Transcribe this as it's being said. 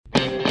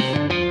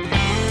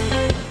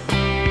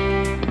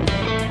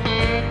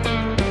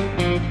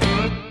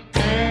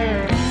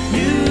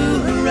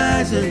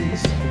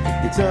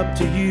it's up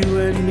to you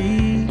and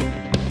me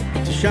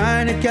to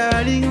shine a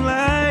guiding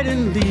light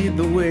and lead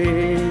the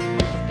way.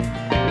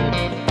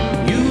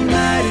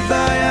 United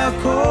by our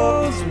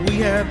cause, we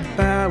have the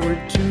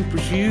power to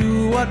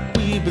pursue what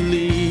we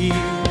believe.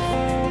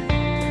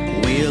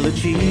 We'll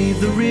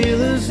achieve the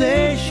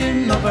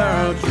realization of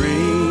our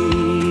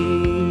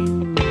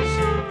dreams.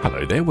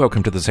 Hello there,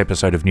 welcome to this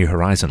episode of New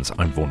Horizons.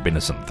 I'm Vaughan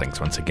Bennison.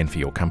 Thanks once again for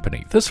your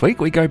company. This week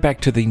we go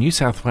back to the New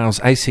South Wales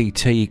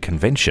ACT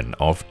Convention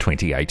of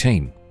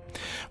 2018.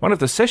 One of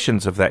the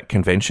sessions of that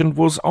convention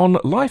was on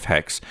life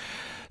hacks.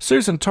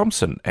 Susan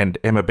Thompson and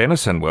Emma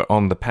Bennison were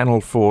on the panel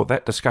for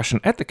that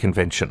discussion at the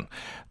convention.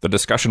 The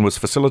discussion was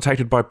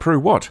facilitated by Prue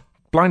Watt,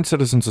 Blind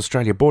Citizens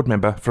Australia board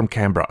member from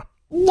Canberra.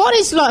 What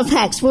is life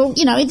hacks? Well,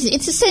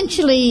 it's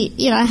essentially,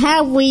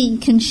 how we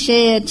can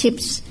share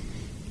tips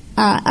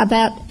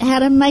about how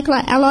to make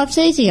our lives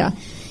easier.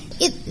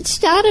 It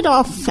started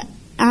off,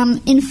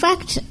 in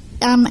fact,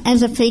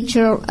 as a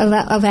feature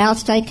of our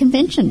state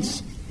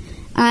conventions.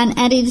 And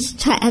it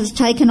has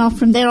taken off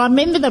from there. I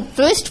remember the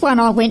first one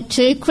I went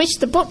to, Chris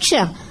the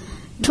Butcher,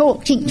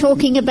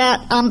 talking about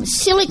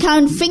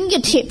silicone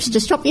fingertips to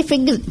stop your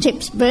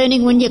fingertips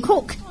burning when you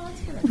cook.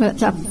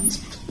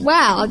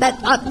 Wow,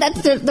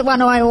 that's the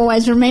one I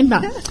always remember.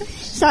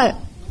 So,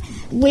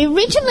 we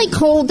originally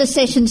called the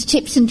sessions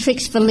Tips and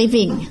Tricks for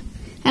Living,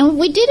 and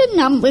we've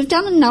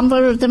done a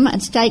number of them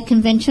at state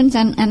conventions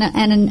and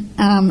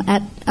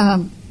at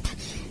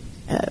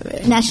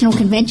national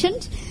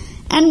conventions,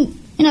 and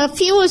a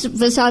few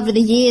of us over the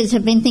years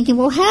have been thinking,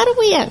 well, how do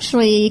we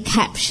actually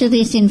capture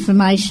this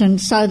information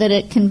so that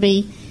it can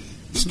be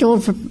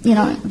stored for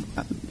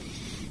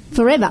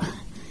forever?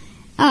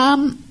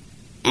 And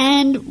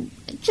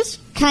it just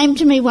came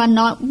to me one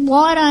night,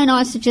 why don't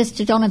I suggest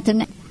to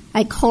Jonathan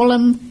a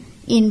column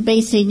in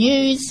BC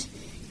News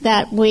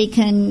that we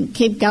can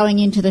keep going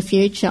into the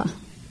future?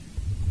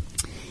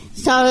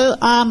 So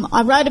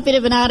I wrote a bit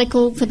of an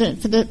article for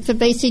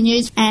BC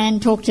News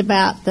and talked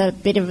about the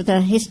bit of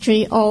the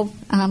history of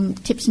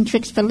Tips and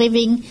Tricks for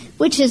Living,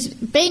 which has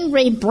been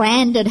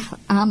rebranded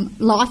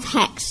Life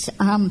Hacks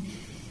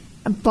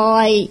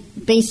by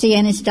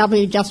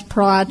BCNSW just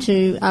prior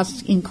to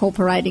us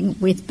incorporating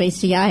with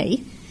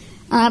BCA,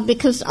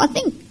 because I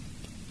think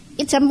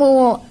it's a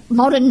more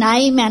modern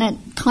name and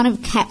it kind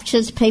of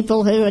captures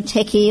people who are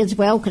techie as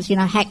well, because,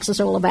 hacks is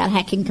all about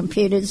hacking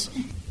computers.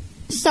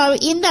 So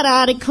in that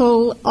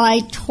article,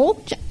 I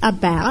talked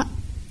about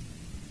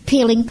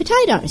peeling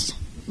potatoes.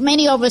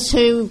 Many of us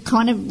who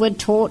kind of were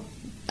taught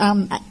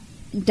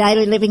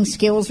daily living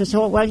skills were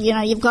taught, well,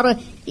 you've got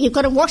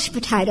to wash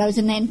potatoes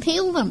and then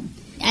peel them.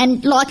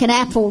 And like an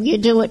apple, you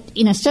do it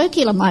in a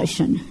circular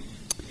motion.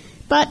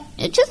 But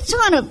it just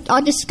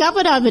I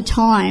discovered over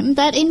time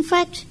that, in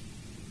fact,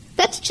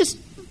 that's just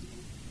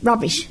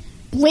rubbish.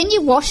 When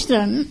you wash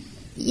them,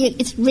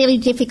 it's really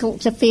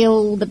difficult to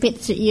feel the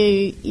bits that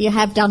you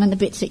have done and the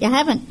bits that you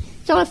haven't.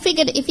 So I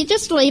figured if you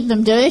just leave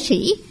them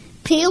dirty,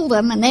 peel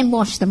them and then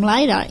wash them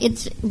later,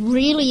 it's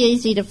really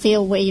easy to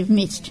feel where you've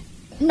missed.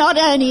 Not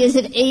only is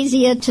it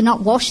easier to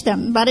not wash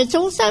them, but it's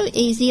also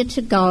easier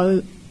to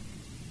go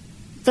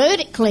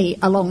vertically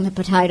along the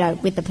potato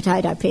with the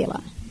potato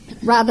peeler,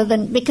 rather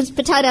than, because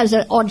potatoes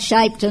are odd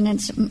shaped and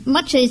it's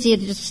much easier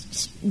to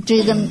just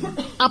do them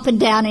up and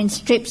down in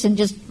strips and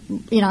just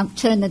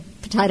turn the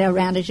potato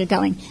around as you're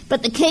going.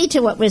 But the key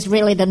to it was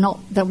really the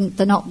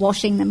not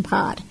washing them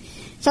part.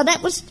 So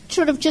that was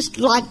sort of just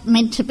like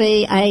meant to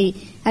be a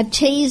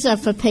teaser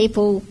for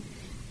people,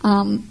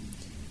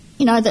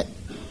 that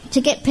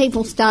to get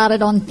people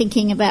started on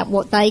thinking about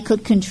what they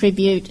could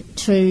contribute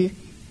to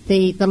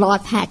the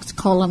Life Hacks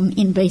column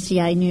in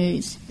BCA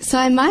News. So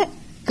I might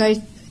go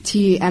to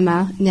you,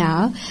 Emma,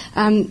 now.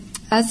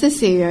 As the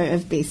CEO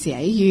of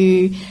BCA,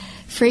 you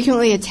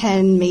frequently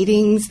attend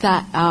meetings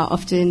that are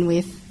often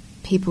with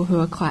people who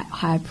are quite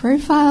high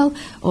profile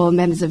or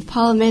members of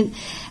parliament,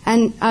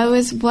 and I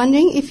was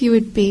wondering if you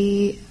would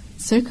be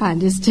so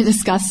kind as to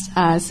discuss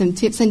some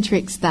tips and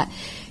tricks that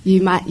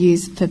you might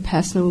use for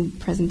personal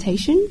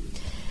presentation.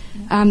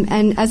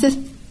 And as a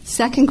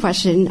second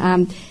question,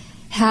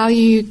 how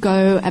you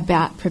go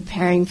about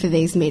preparing for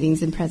these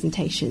meetings and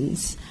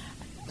presentations.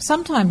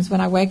 Sometimes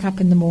when I wake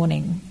up in the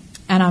morning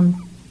and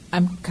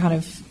I'm kind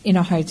of in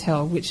a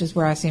hotel, which is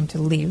where I seem to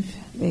live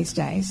these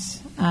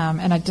days,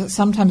 and I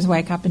sometimes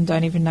wake up and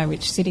don't even know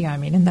which city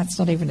I'm in, and that's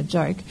not even a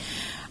joke.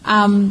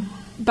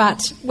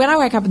 But when I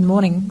wake up in the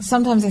morning,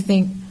 sometimes I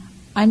think,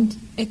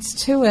 it's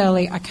too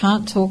early, I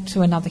can't talk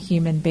to another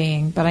human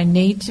being, but I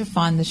need to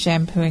find the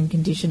shampoo and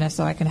conditioner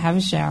so I can have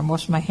a shower and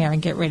wash my hair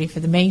and get ready for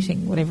the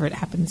meeting, whatever it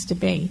happens to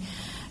be.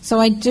 So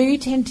I do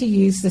tend to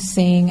use the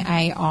Seeing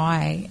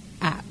AI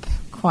app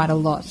quite a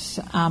lot.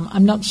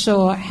 I'm not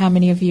sure how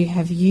many of you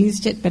have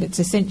used it, but it's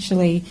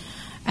essentially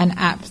an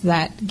app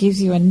that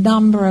gives you a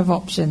number of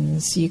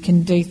options. You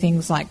can do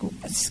things like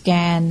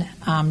scan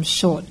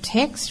short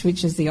text,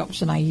 which is the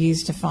option I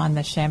use to find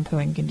the shampoo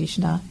and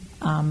conditioner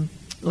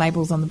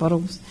labels on the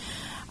bottles.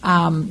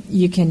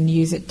 You can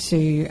use it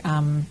to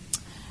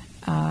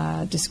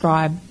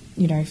describe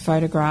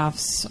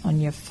photographs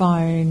on your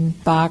phone,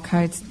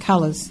 barcodes,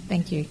 colours.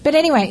 Thank you. But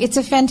anyway, it's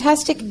a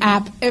fantastic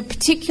app,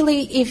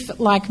 particularly if,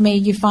 like me,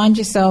 you find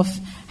yourself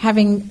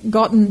having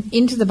gotten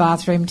into the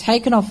bathroom,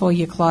 taken off all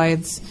your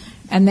clothes,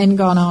 and then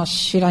gone, oh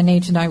shit, I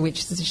need to know which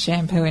is the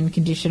shampoo and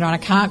conditioner, and I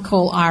can't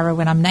call Ira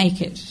when I'm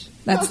naked.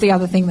 That's the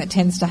other thing that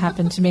tends to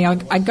happen to me.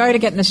 I go to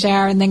get in the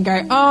shower and then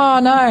go, oh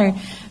no.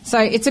 So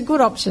it's a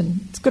good option.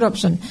 It's a good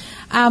option.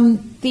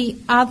 The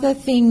other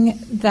thing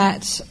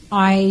that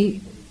I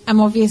am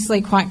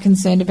obviously quite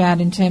concerned about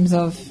in terms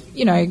of,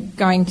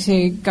 going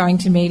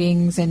to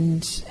meetings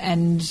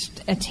and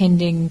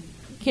attending,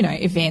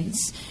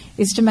 events,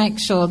 is to make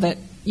sure that,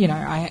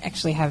 I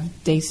actually have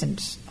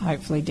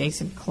hopefully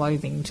decent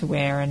clothing to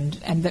wear and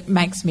that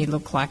makes me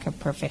look like a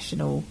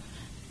professional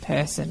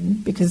person,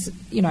 because,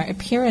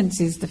 appearance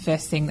is the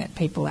first thing that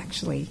people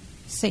actually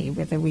see,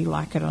 whether we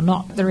like it or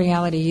not. The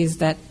reality is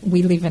that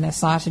we live in a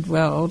sighted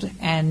world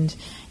and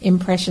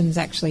impressions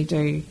actually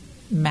do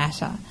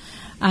matter.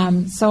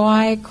 So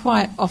I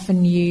quite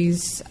often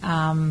use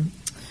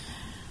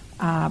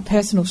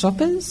personal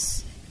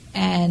shoppers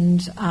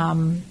and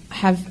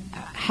have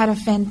had a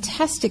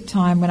fantastic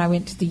time when I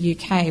went to the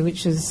UK,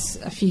 which was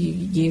a few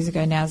years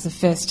ago now. It was the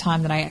first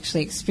time that I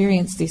actually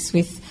experienced this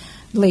with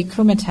Lee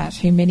Krumatat,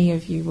 who many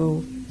of you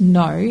will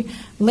know.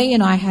 Lee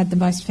and I had the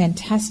most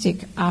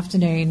fantastic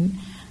afternoon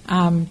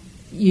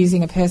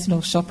using a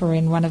personal shopper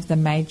in one of the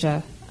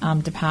major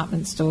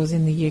department stores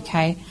in the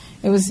UK.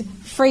 It was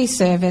free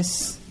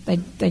service. They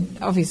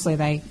obviously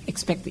they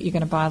expect that you're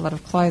going to buy a lot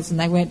of clothes, and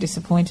they weren't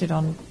disappointed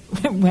on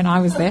when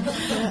I was there.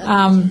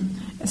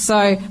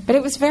 But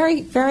it was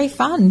very, very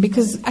fun,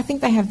 because I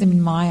think they have them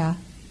in Myer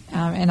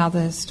and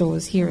other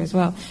stores here as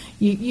well.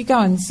 You go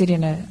and sit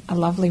in a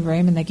lovely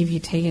room and they give you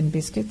tea and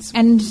biscuits,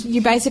 and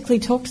you basically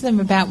talk to them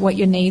about what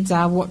your needs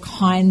are, what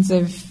kinds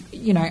of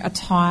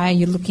attire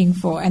you're looking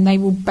for, and they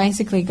will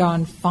basically go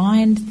and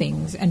find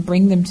things and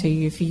bring them to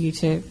you for you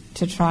to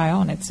try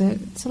on. It's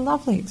a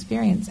lovely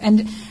experience,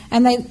 and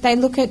they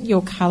look at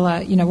your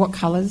colour, what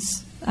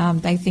colours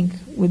they think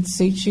would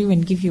suit you,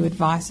 and give you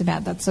advice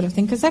about that sort of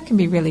thing, because that can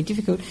be really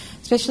difficult,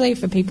 especially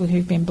for people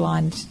who've been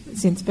blind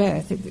since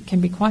birth. It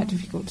can be quite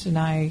difficult to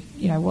know,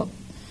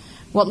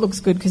 what looks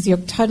good, because you're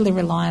totally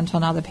reliant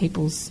on other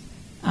people's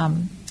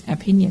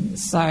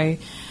opinions. So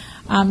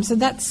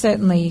that's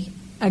certainly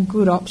a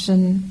good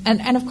option.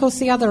 And of course,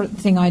 the other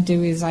thing I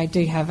do is I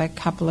do have a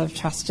couple of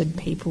trusted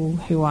people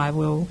who I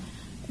will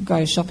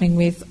go shopping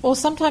with, or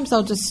sometimes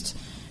I'll just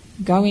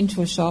go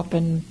into a shop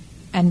and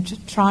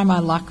try my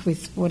luck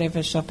with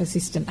whatever shop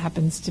assistant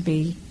happens to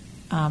be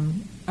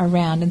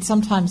around. And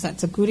sometimes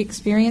that's a good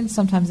experience.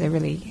 Sometimes they're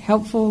really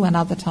helpful, and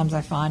other times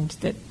I find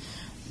that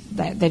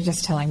they're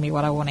just telling me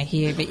what I want to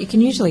hear. But you can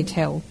usually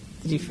tell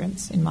the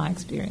difference in my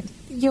experience.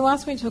 You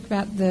asked me to talk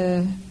about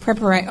the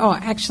preparation. Oh,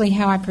 actually,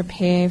 how I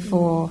prepare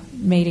for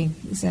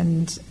meetings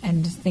and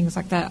things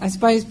like that. I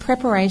suppose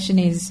preparation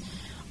is,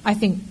 I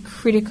think,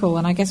 critical,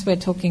 and I guess we're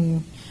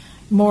talking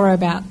more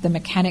about the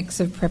mechanics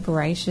of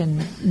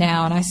preparation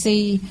now. And I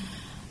see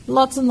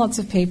lots and lots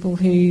of people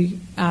who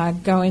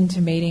go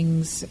into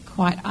meetings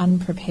quite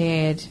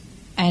unprepared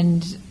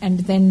and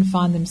then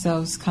find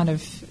themselves kind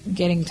of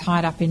getting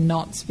tied up in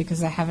knots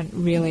because they haven't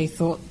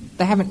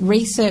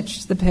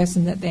researched the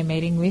person that they're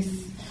meeting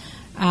with,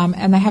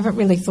 and they haven't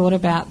really thought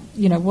about,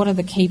 what are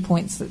the key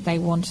points that they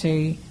want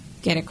to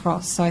get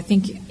across. So I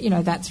think,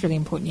 that's really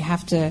important. You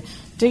have to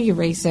do your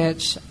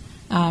research.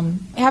 You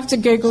have to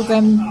Google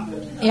them.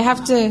 You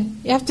have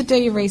to do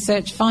your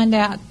research. Find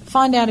out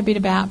a bit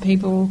about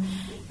people.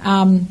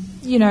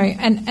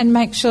 And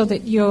make sure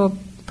that you're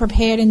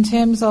prepared in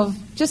terms of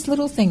just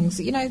little things.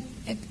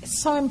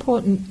 It's so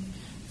important.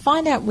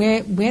 Find out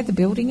where the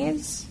building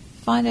is.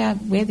 Find out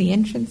where the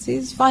entrance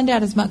is. Find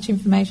out as much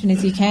information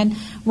as you can.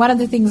 One of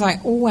the things I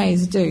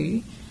always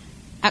do,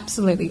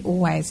 absolutely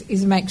always,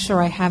 is make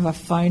sure I have a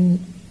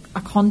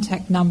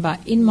contact number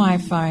in my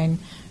phone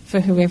for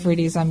whoever it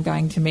is I'm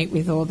going to meet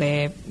with, or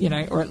their,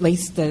 or at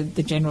least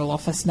the general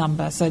office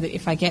number, so that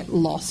if I get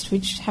lost,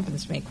 which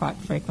happens to me quite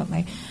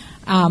frequently,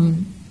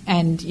 and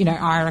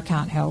Ira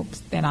can't help,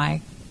 then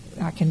I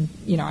can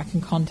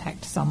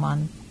contact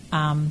someone.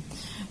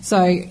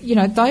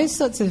 Those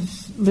sorts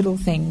of little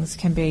things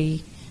can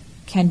be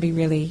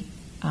really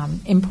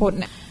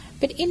important.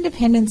 But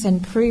independence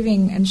and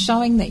proving and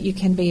showing that you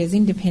can be as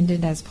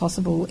independent as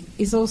possible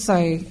is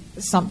also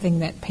something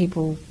that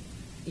people,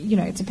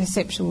 it's a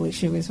perceptual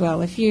issue as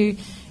well. If you're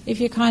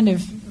kind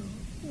of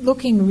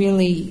looking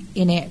really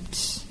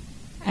inept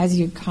as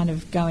you're kind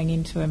of going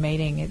into a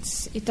meeting,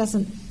 it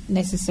doesn't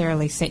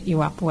necessarily set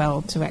you up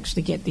well to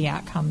actually get the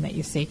outcome that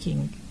you're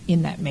seeking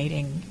in that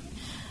meeting.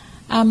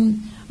 I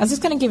was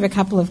just going to give a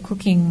couple of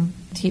cooking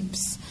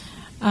tips.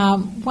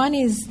 One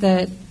is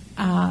that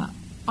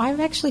I've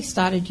actually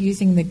started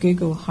using the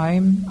Google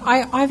Home.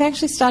 I've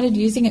actually started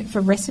using it for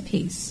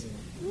recipes.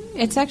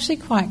 It's actually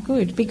quite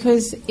good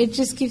because it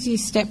just gives you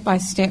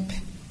step-by-step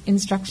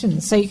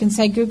instructions. So you can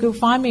say, Google,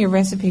 find me a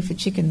recipe for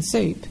chicken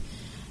soup,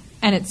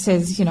 and it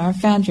says, I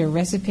found your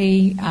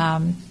recipe,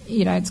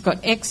 it's got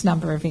X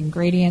number of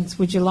ingredients.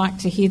 Would you like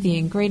to hear the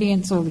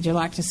ingredients, or would you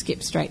like to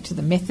skip straight to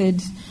the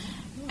method?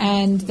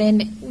 And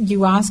then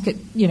you ask it,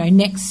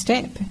 next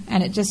step,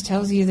 and it just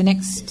tells you the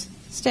next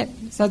step.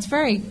 So it's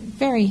very,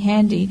 very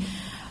handy.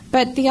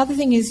 But the other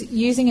thing is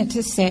using it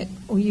to set,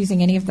 or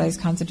using any of those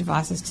kinds of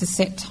devices to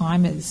set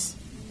timers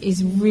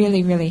is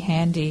really, really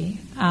handy.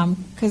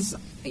 Because,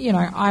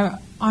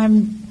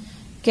 I'm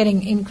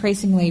getting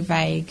increasingly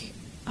vague.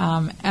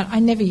 And I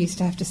never used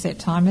to have to set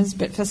timers,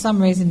 but for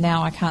some reason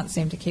now I can't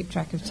seem to keep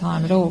track of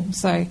time at all.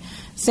 So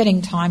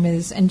setting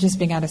timers and just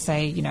being able to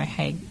say,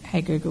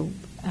 hey Google,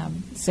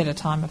 set a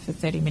timer for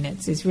 30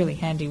 minutes is really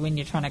handy when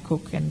you're trying to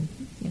cook and,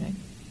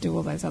 do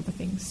all those other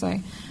things. So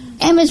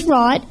Emma's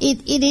right.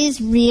 It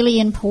is really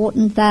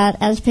important that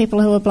as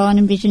people who are blind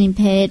and vision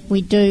impaired,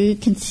 we do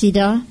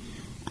consider,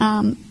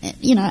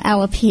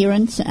 our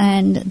appearance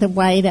and the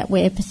way that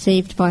we're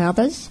perceived by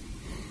others.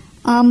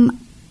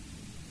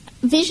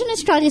 Vision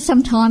Australia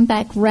some time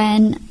back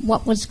ran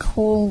what was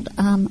called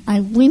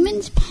a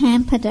Women's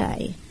Pamper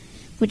Day,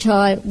 which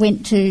I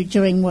went to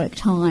during work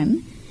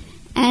time,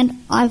 and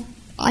I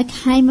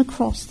came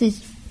across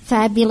this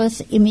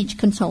fabulous image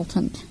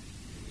consultant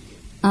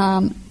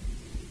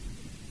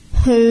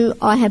who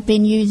I have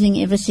been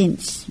using ever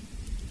since.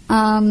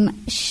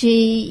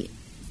 She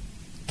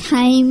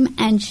came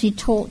and she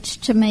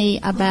talked to me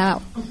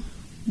about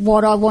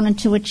what I wanted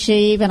to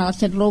achieve, and I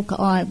said, look,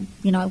 I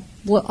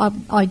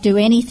do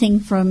anything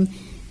from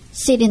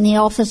sit in the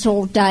office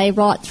all day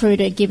right through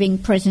to giving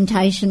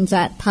presentations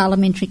at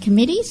parliamentary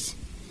committees,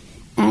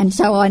 and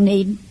so I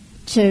need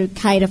to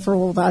cater for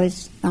all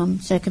those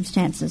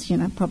circumstances,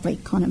 probably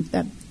kind of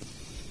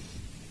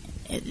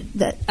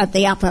at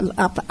the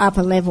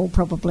upper level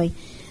probably.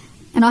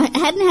 And I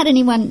hadn't had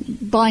anyone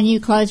buy new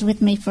clothes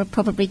with me for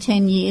probably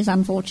 10 years,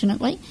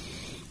 unfortunately.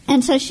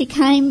 And so she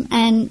came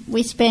and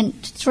we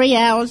spent 3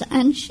 hours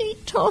and she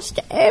tossed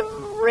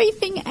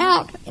everything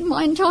out in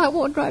my entire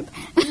wardrobe.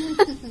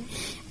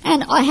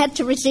 And I had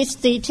to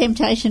resist the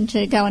temptation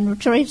to go and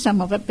retrieve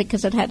some of it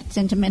because it had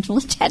sentimental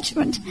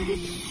attachment.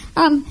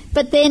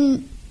 But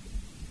then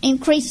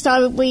increased,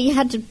 so we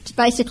had to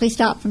basically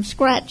start from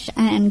scratch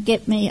and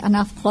get me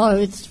enough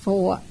clothes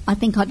for, I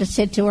think I just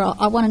said to her,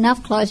 I want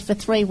enough clothes for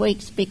 3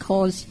 weeks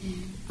because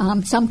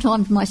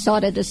sometimes my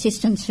sighted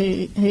assistants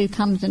who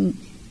comes and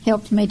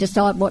helps me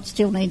decide what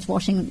still needs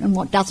washing and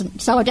what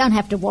doesn't, so I don't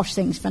have to wash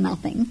things for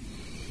nothing.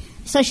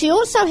 So she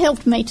also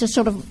helped me to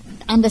sort of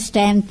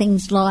understand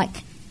things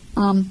like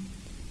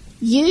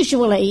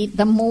usually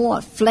the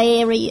more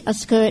flary a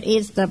skirt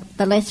is, the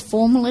less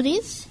formal it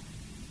is.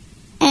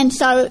 And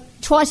so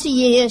twice a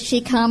year she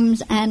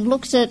comes and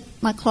looks at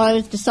my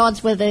clothes,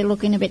 decides whether they're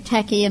looking a bit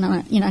tacky and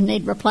I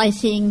need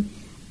replacing,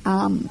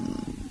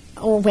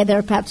 or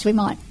whether perhaps we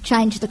might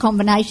change the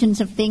combinations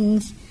of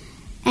things.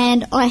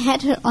 And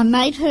I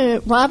made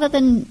her, rather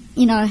than,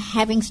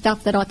 having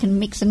stuff that I can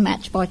mix and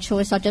match by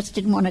choice, I just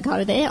didn't want to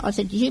go there. I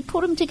said, you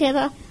put them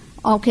together,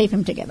 I'll keep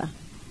them together.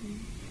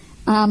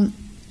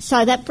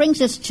 So that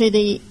brings us to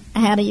the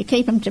how do you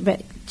keep them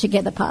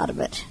together part of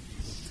it.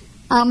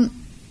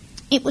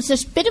 It was a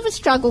bit of a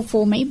struggle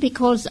for me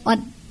because I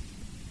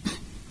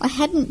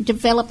hadn't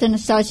developed an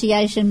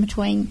association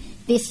between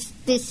this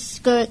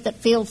skirt that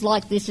feels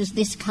like this is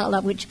this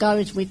colour, which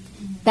goes with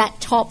that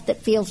top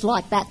that feels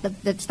like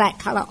that's that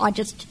colour. I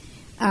just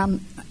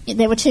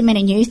there were too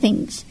many new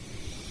things.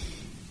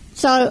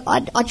 So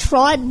I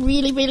tried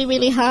really, really,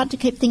 really hard to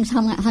keep things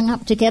hung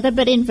up together,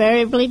 but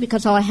invariably,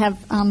 because I have,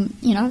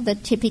 the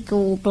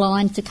typical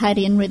blind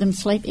circadian rhythm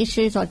sleep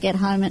issues, I'd get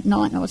home at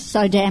night and I was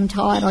so damn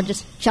tired I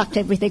just chucked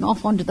everything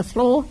off onto the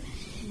floor.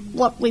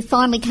 What we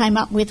finally came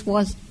up with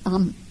was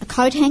a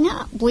coat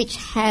hanger, which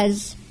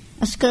has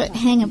a skirt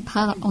hanger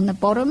part on the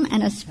bottom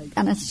and a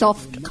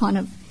soft kind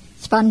of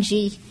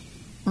spongy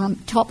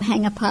top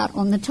hanger part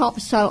on the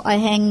top. So I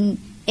hang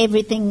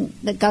everything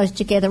that goes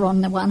together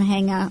on the one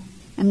hanger,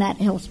 and that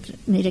helps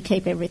me to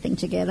keep everything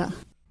together.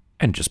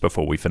 And just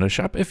before we finish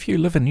up, if you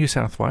live in New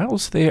South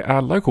Wales, there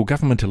are local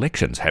government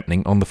elections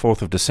happening on the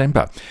 4th of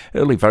December.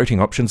 Early voting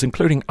options,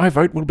 including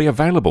iVote, will be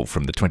available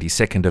from the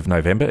 22nd of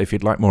November. If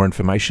you'd like more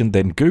information,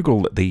 then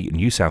Google the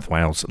New South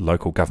Wales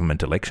local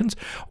government elections,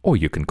 or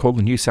you can call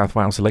the New South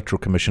Wales Electoral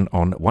Commission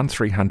on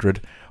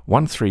 1300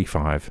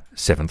 135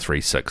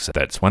 736.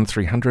 That's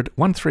 1300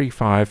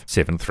 135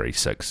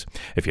 736.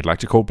 If you'd like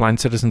to call Blind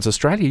Citizens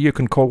Australia, you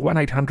can call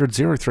 1800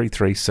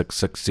 033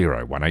 660,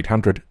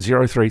 1800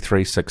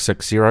 033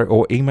 660,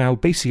 or email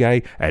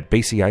bca@bca.org.au.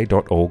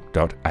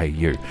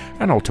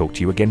 And I'll talk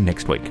to you again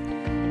next week.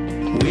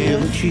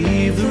 We'll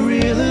achieve the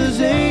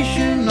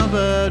realization of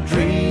our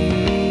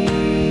dreams,